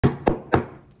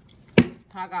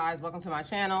Hi guys, welcome to my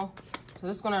channel. So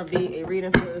this is gonna be a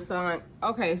reading for the sign.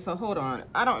 Okay, so hold on.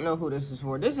 I don't know who this is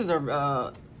for. This is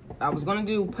a I was gonna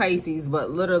do Pisces,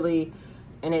 but literally,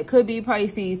 and it could be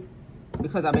Pisces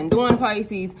because I've been doing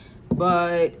Pisces,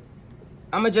 but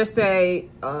I'm gonna just say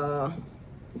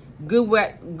good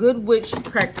witch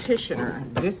practitioner.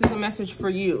 This is a message for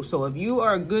you. So if you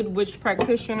are a good witch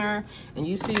practitioner and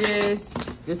you see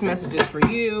this message is for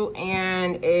you.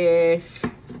 And if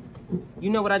you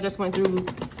know what I just went through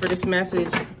for this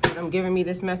message, and I'm giving me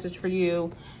this message for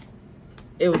you,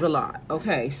 it was a lot.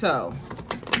 Okay, so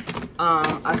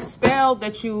a spell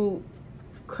that you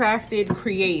crafted,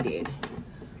 created.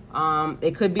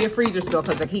 It could be a freezer spell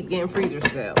because I keep getting freezer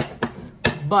spells,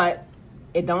 but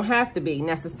it don't have to be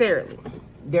necessarily.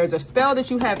 There's a spell that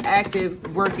you have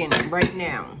active working right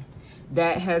now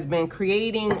that has been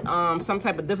creating some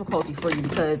type of difficulty for you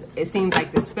because it seems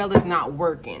like the spell is not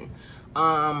working.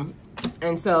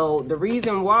 And so the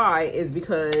reason why is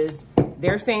because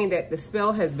they're saying that the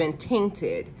spell has been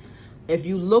tainted. If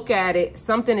you look at it,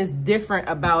 something is different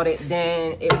about it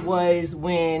than it was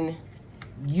when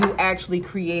you actually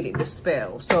created the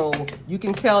spell. So you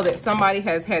can tell that somebody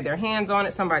has had their hands on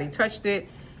it, somebody touched it.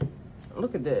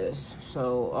 Look at this.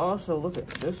 So also look at,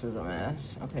 this is a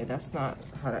mess. Okay, that's not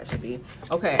how that should be.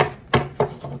 Okay.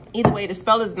 Either way, the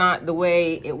spell is not the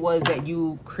way it was that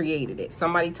you created it.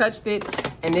 Somebody touched it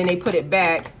and then they put it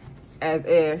back as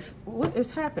if, what is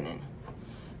happening?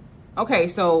 Okay,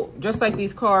 so just like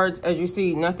these cards, as you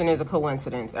see, nothing is a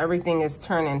coincidence. Everything is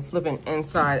turning, flipping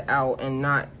inside out and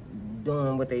not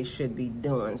doing what they should be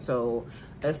doing. So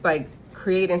it's like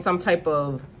creating some type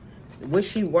of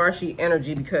wishy-washy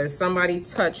energy because somebody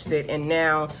touched it and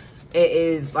now it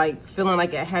is like feeling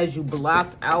like it has you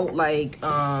blocked out. Like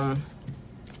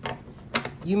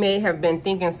you may have been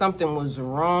thinking something was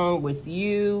wrong with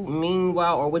you,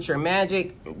 meanwhile, or with your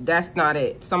magic. That's not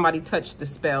it. Somebody touched the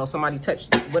spell. Somebody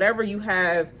touched it. Whatever you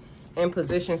have in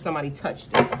position, somebody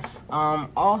touched it.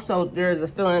 Also, there's a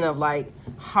feeling of like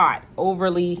hot,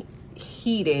 overly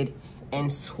heated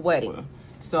and sweating.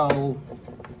 So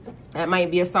that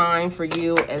might be a sign for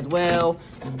you as well.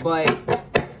 But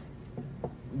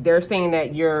they're saying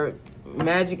that your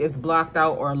magic is blocked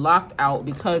out or locked out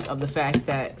because of the fact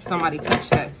that somebody touched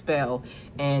that spell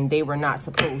and they were not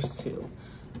supposed to.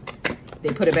 They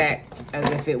put it back as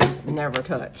if it was never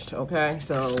touched. Okay,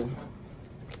 so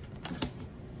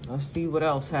let's see what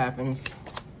else happens.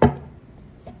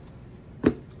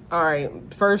 All right,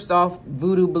 first off,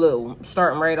 voodoo blue,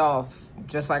 starting right off,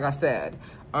 just like I said.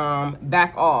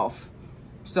 Back off.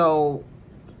 So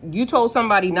you told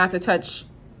somebody not to touch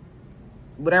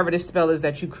whatever this spell is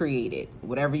that you created,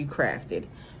 whatever you crafted.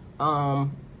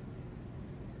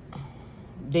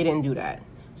 They didn't do that.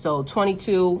 So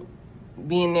 22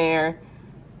 being there,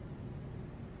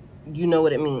 you know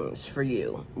what it means for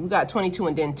you. We got 22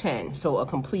 and then 10. So a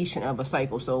completion of a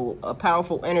cycle. So a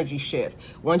powerful energy shift.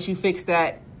 Once you fix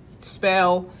that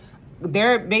spell,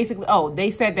 they're basically, oh,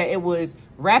 they said that it was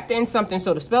wrapped in something.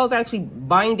 So the spell's actually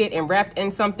binded and wrapped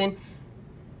in something.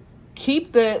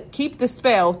 Keep the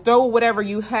spell, throw whatever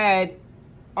you had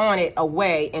on it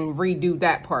away and redo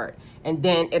that part. And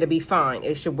then it'll be fine.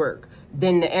 It should work.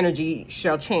 Then the energy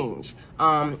shall change.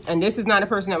 And this is not a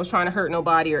person that was trying to hurt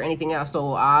nobody or anything else.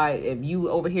 So if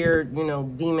you over here, you know,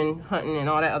 demon hunting and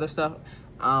all that other stuff,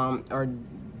 or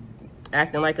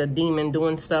acting like a demon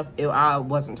doing stuff, I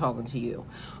wasn't talking to you.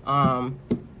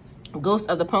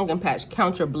 Ghost of the pumpkin patch,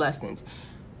 count your blessings.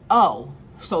 Oh,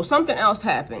 so something else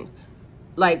happened.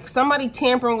 Like somebody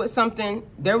tampering with something.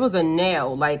 There was a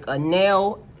nail, like a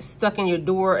nail stuck in your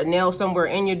door, a nail somewhere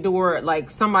in your door, like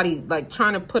somebody like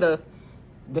trying to put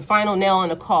the final nail in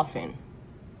the coffin.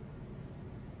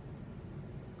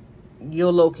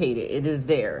 You'll locate it. It is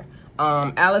there.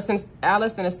 Alice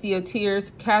in a Sea of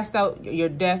Tears, cast out your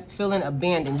death, feeling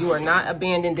abandoned. You are not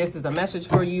abandoned. This is a message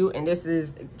for you, and this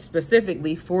is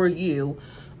specifically for you.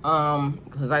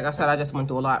 Because like I said, I just went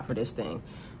through a lot for this thing.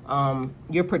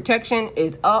 Your protection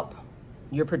is up.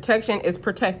 Your protection is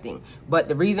protecting. But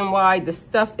the reason why the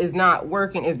stuff is not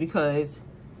working is because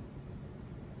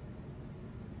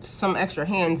some extra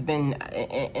hands been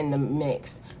in the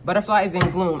mix. Butterflies in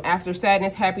gloom. After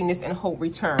sadness, happiness, and hope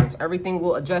returns. Everything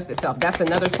will adjust itself. That's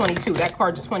another 22. That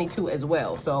card is 22 as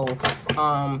well. So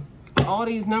all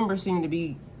these numbers seem to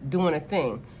be doing a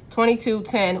thing. 22,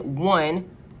 10, 1,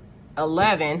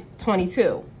 11,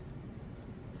 22.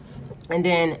 And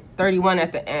then 31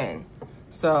 at the end.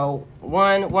 So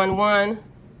 1, 1, 1,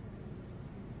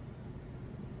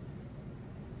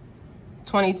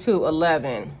 22,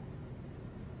 11.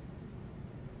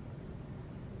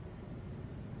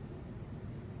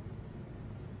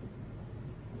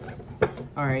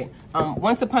 All right.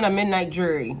 Once upon a midnight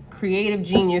jury, creative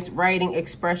genius, writing,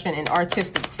 expression, and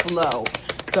artistic flow.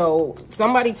 So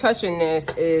somebody touching this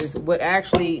is what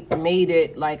actually made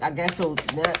it, like, I guess so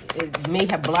that it may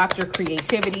have blocked your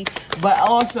creativity, but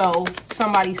also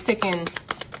somebody sticking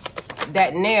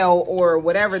that nail or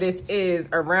whatever this is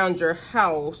around your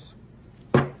house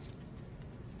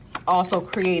also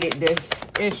created this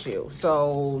issue.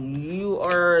 So you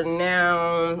are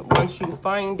now, once you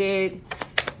find it,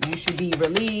 you should be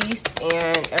released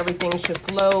and everything should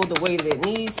flow the way that it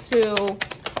needs to.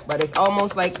 But it's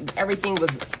almost like everything was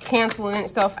canceling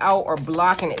itself out or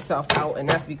blocking itself out. And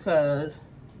that's because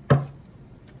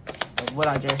of what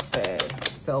I just said.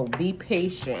 So be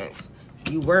patient.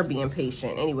 You were being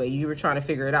patient. Anyway, you were trying to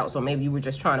figure it out. So maybe you were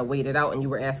just trying to wait it out and you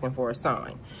were asking for a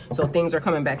sign. So things are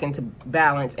coming back into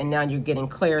balance. And now you're getting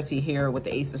clarity here with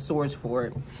the Ace of Swords for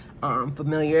it.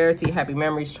 Familiarity, happy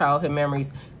memories, childhood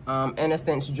memories,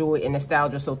 innocence, joy, and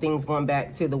nostalgia. So things going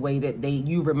back to the way that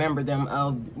you remember them,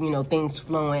 of, you know, things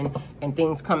flowing and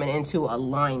things coming into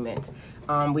alignment.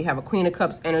 We have a Queen of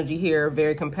Cups energy here,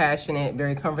 very compassionate,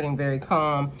 very comforting, very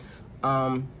calm,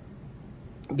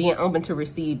 being open to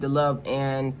receive the love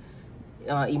and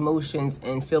emotions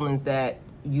and feelings that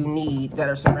you need that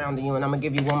are surrounding you. And I'm gonna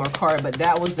give you one more card, but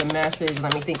that was the message.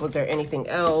 Let me think, was there anything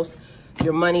else?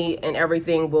 Your money and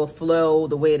everything will flow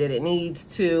the way that it needs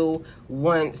to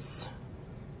once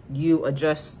you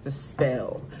adjust the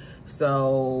spell.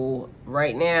 So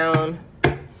right now,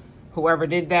 whoever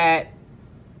did that,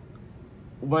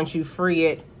 once you free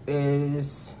it,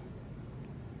 is,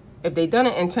 if they done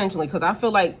it intentionally, because I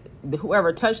feel like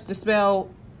whoever touched the spell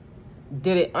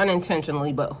did it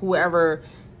unintentionally, but whoever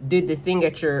did the thing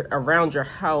around your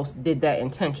house did that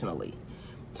intentionally.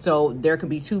 So there could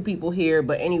be two people here,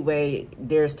 but anyway,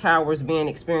 there's towers being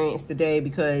experienced today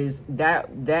because that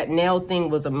nail thing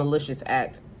was a malicious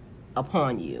act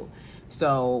upon you.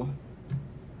 So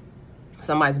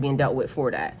somebody's being dealt with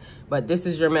for that. But this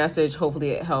is your message. Hopefully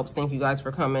it helps. Thank you guys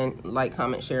for coming. Like,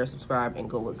 comment, share, subscribe, and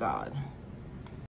go with God.